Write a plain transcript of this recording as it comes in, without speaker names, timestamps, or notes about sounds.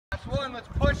Last one, let's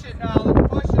push it now. Let's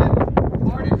push it. As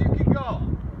hard as you can go.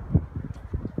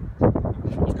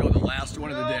 Let's go, the last one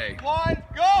of the day. One,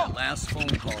 go! That last phone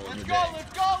call of the day.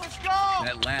 Let's go, let's go!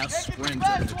 That last sprint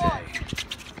of the day.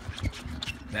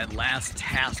 That last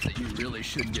task that you really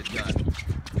should get done.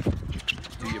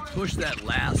 Do you push that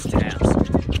last task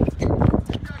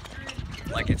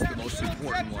like it's the most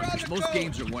important one? Because most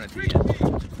games are won at the end.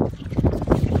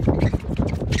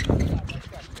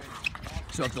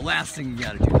 So if the last thing you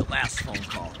got to do, the last phone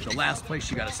call, the last place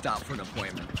you got to stop for an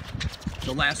appointment,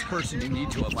 the last person you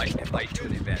need to invite to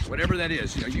an event, whatever that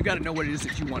is, you got to know what it is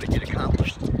that you want to get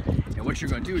accomplished. And what you're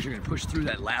going to do is you're going to push through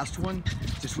that last one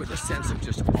just with a sense of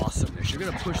just awesomeness. You're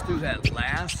going to push through that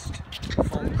last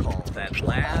phone call, that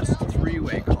last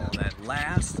three-way call, that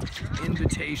last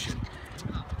invitation.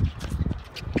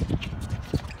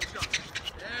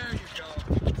 There you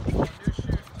go.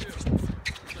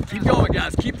 Keep going,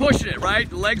 guys. Keep pushing it, right?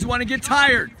 The legs want to get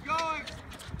tired.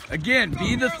 Again,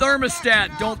 be the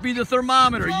thermostat. Don't be the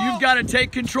thermometer. You've got to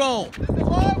take control. This is a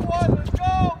long one. Let's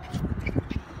go.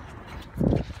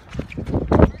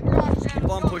 Keep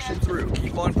on pushing through.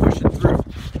 Keep on pushing through.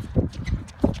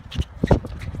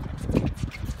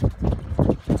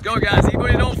 Let's go, guys. Even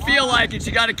when you don't feel like it,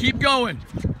 you got to keep going.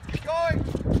 Keep going.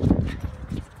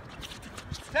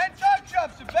 10 tuck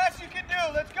jumps, the best you can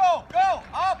do. Let's go. Go.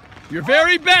 Up. Your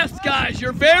very best, guys.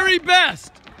 Your very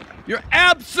best. Your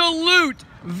absolute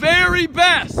very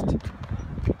best.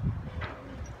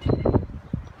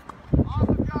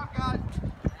 Awesome job, guys.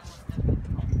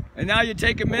 And now you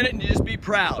take a minute and you just be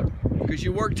proud because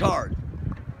you worked hard.